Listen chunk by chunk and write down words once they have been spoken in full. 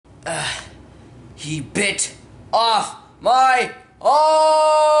He bit off my arm!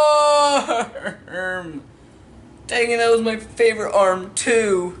 Dang it, that was my favorite arm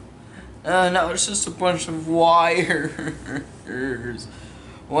too. Now it's just a bunch of wires.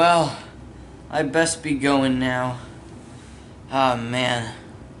 Well, I best be going now. Ah, man.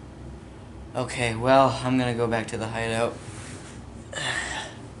 Okay, well, I'm gonna go back to the hideout.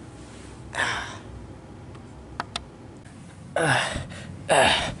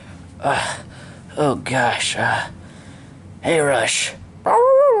 Oh gosh, hey Rush.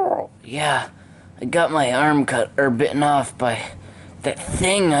 Yeah, I got my arm cut or bitten off by that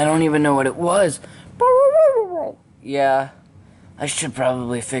thing. I don't even know what it was. Yeah, I should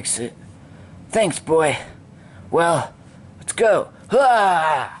probably fix it. Thanks, boy. Well, let's go.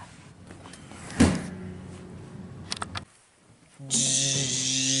 Ah!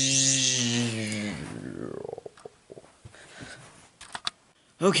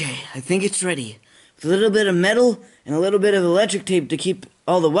 Okay, I think it's ready. With a little bit of metal and a little bit of electric tape to keep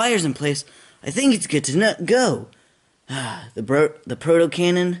all the wires in place, I think it's good to go. The proto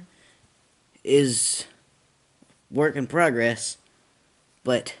cannon is work in progress,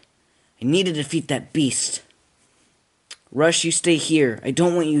 but I need to defeat that beast. Rush, you stay here. I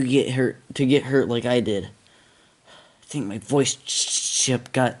don't want you to get hurt like I did. I think my voice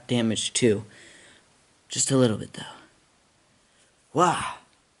chip got damaged too. Just a little bit though. Wow.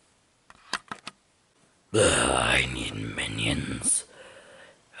 I need minions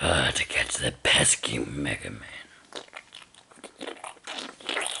to catch the pesky Mega Man.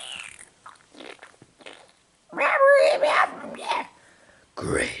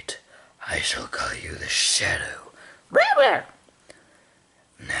 Great. I shall call you the Shadow.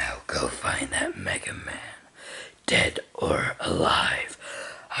 Now go find that Mega Man, dead or alive.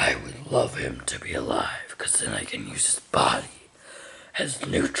 I would love him to be alive, because then I can use his body as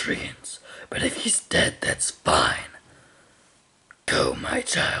nutrients. But if he's dead, that's fine. Go, my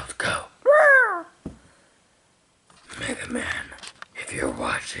child, go. Mega Man, if you're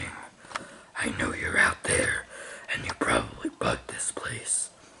watching, I know you're out there, and you probably bugged this place.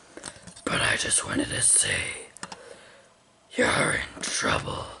 But I just wanted to say, you're in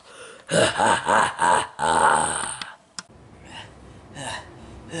trouble.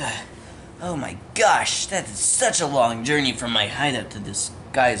 Oh my gosh, that is such a long journey from my hideout to this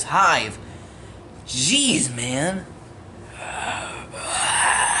guy's hive. Jeez, man.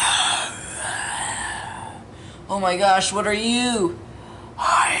 Oh my gosh, what are you?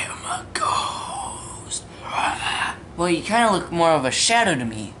 I am a ghost. Well, you kind of look more of a shadow to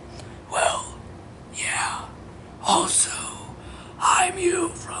me. Well, yeah. Also, I'm you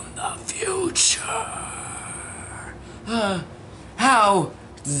from the future. How?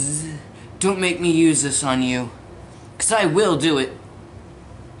 Don't make me use this on you, 'cause I will do it.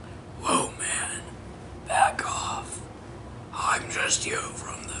 Whoa, man. Back off. I'm just you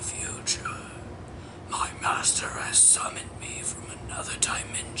from the future. My master has summoned me from another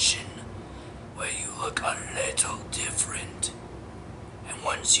dimension where you look a little different. And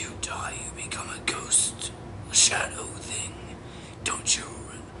once you die, you become a ghost, a shadow thing. Don't you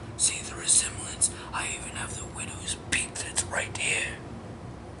see the resemblance? I even have the widow's peak that's right here.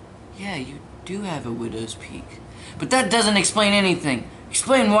 Yeah, you do have a widow's peak. But that doesn't explain anything.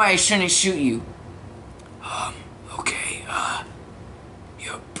 Explain why I shouldn't shoot you. Okay,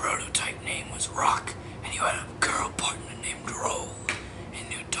 your prototype name was Rock, and you had a girl partner named Roll,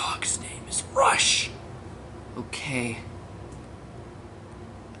 and your dog's name is Rush. Okay.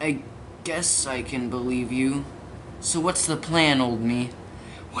 I guess I can believe you. So what's the plan, old me?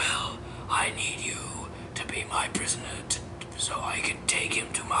 Well, I need you to be my prisoner so I can take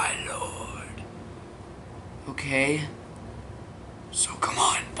him to my lord. Okay. So come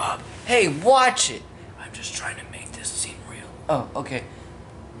on, Bob. Hey, watch it! I'm just trying to make this seem real. Oh, okay.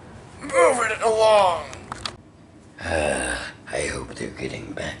 Move it along! I hope they're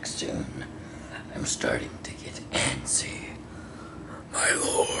getting back soon. I'm starting to get antsy. My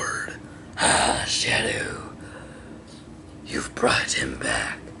lord. Shadow. You've brought him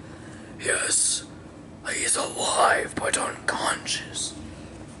back. Yes. He's alive but unconscious.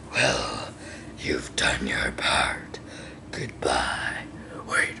 Well, you've done your part. Goodbye.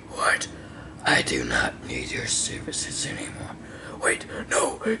 Wait, what? I do not need your services anymore. Wait,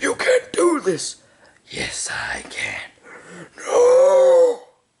 no, you can't do this. Yes, I can. No!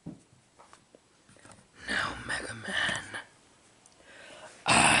 Now, Mega Man,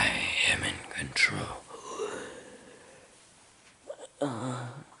 I am in control.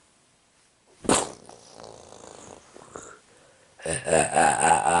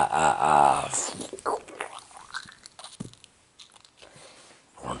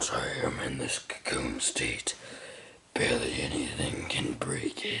 I am in this cocoon state. Barely anything can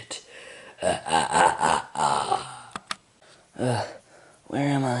break it. Where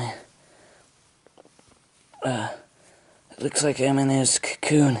am I? It looks like I'm in this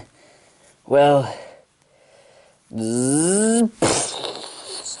cocoon. Well, the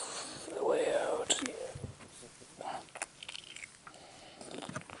way out.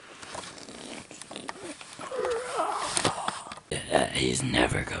 He's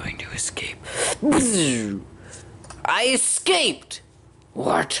never going to escape. I escaped!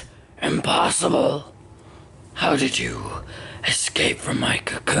 What? Impossible! How did you escape from my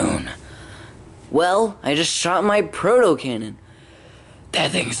cocoon? Well, I just shot my proto-cannon.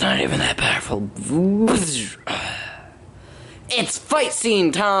 That thing's not even that powerful. It's fight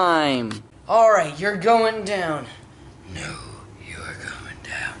scene time! Alright, you're going down. No, you're going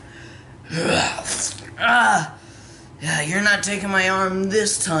down. You're not taking my arm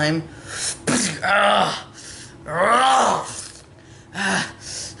this time. All right.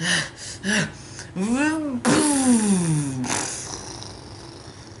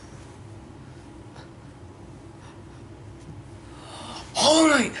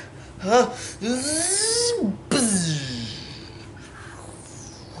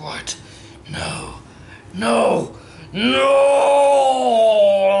 What? No. No.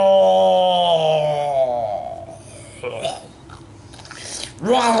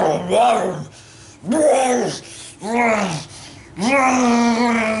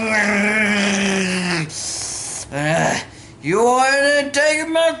 You wanted to take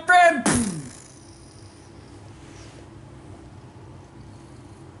my friend?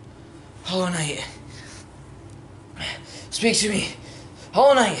 Hollow Knight. Speak to me.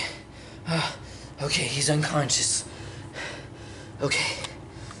 Hollow Knight. Okay, he's unconscious. Okay,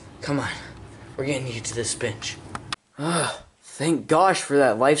 come on. We're getting you to this bench. Thank gosh for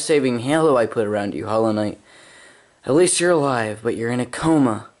that life-saving halo I put around you, Hollow Knight. At least you're alive, but you're in a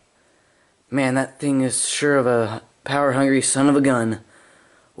coma. Man, that thing is sure of a power-hungry son of a gun.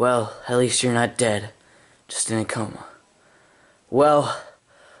 Well, at least you're not dead. Just in a coma. Well,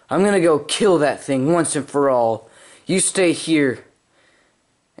 I'm gonna go kill that thing once and for all. You stay here.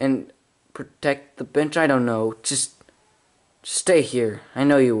 And protect the bench? I don't know. Just stay here. I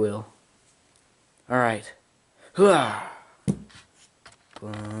know you will. Alright.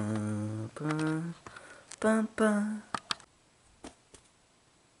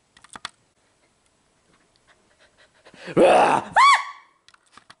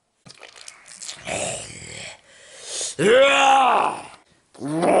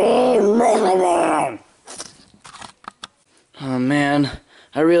 Oh man,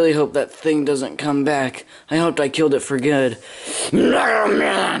 I really hope that thing doesn't come back. I hoped I killed it for good. No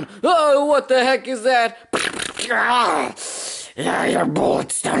man! Oh, what the heck is that? Your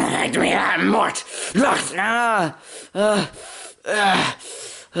bullets don't affect me that much.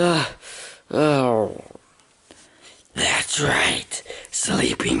 Oh. That's right,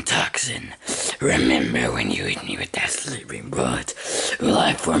 sleeping toxin. Remember when you hit me with that sleeping bullet? Well,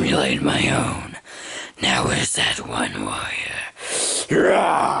 I formulated my own. Now where's that one warrior?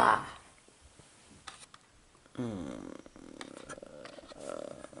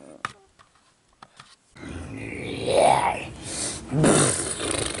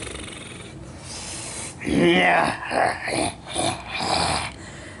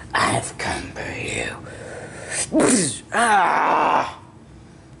 I've come for you.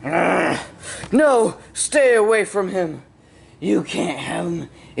 No, stay away from him. You can't have him,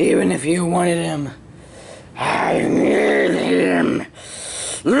 even if you wanted him. I need him.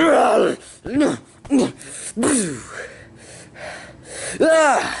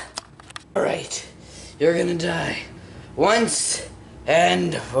 Alright, you're gonna die. Once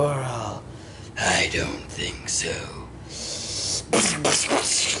and for all. I don't think so.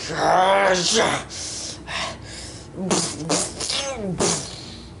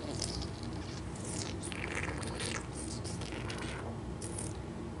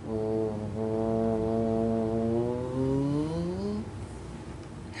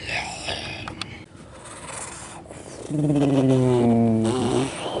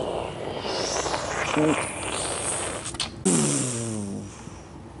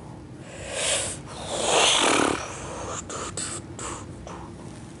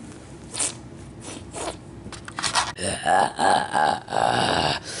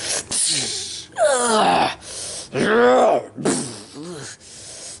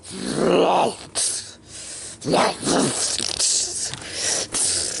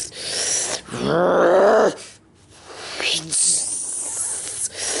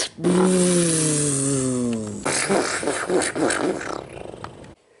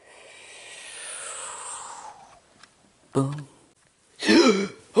 Boom.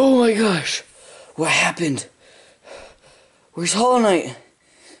 Oh my gosh! What happened? Where's Hollow Knight?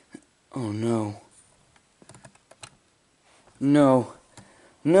 Oh no. No.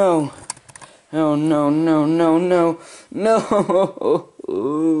 No. Oh no, no, no, no. No!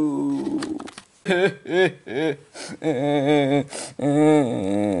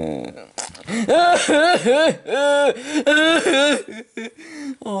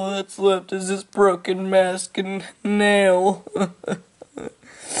 All that's left is this broken mask and nail.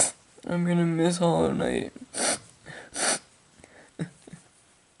 I'm gonna miss Hollow Knight.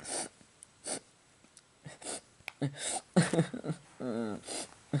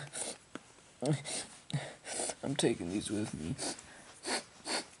 I'm taking these with me.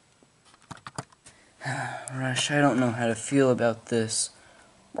 Rush, I don't know how to feel about this.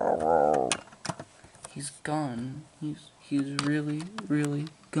 He's gone. He's really, really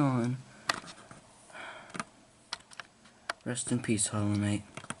gone. Rest in peace, Hollow Knight.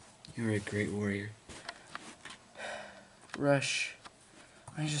 You were a great warrior. Rush,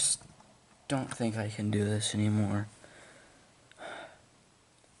 I just don't think I can do this anymore.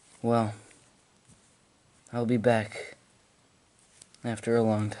 Well, I'll be back after a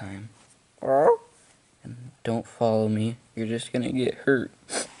long time. And don't follow me. You're just gonna get hurt.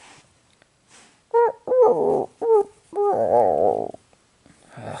 Oh,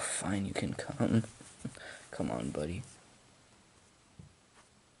 fine, you can come. Come on, buddy.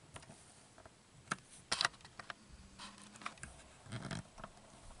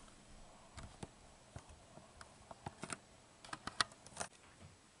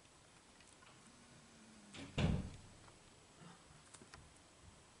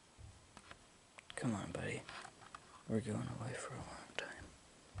 Come on, buddy. We're going away for a long time.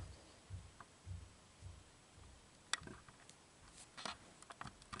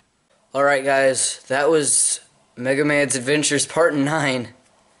 Alright guys, that was Mega Man's Adventures Part 9.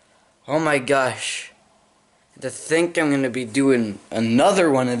 Oh my gosh. To think I'm going to be doing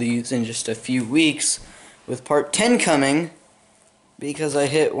another one of these in just a few weeks, with Part 10 coming, because I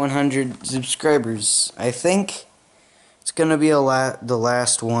hit 100 subscribers. I think it's going to be the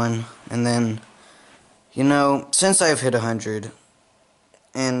last one, and then, you know, since I've hit 100,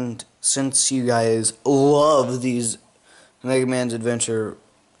 and since you guys love these Mega Man's Adventure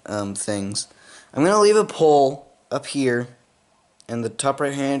things, I'm going to leave a poll up here in the top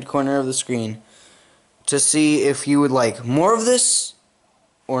right hand corner of the screen to see if you would like more of this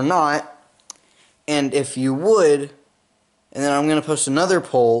or not, and if you would, and then I'm going to post another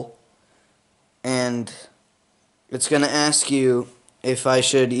poll, and it's going to ask you if I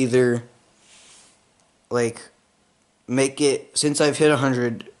should either like make it, since I've hit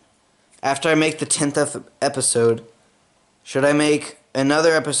 100, after I make the 10th episode, should I make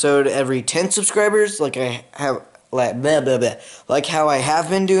another episode every 10 subscribers like I have, like how I have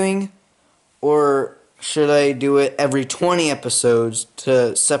been doing, or should I do it every 20 episodes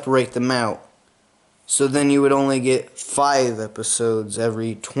to separate them out? So then you would only get 5 episodes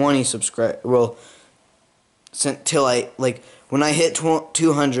every 20 subscribers. Well, till I, like, when I hit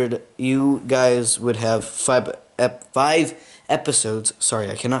 200, you guys would have 5 episodes.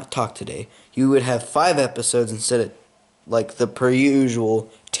 Sorry, I cannot talk today. You would have 5 episodes instead of, like, the per usual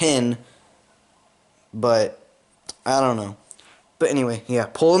 10. But, I don't know. But anyway, yeah,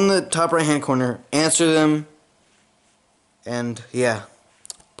 pull in the top right hand corner, answer them, and yeah,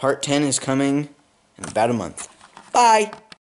 part 10 is coming in about a month. Bye!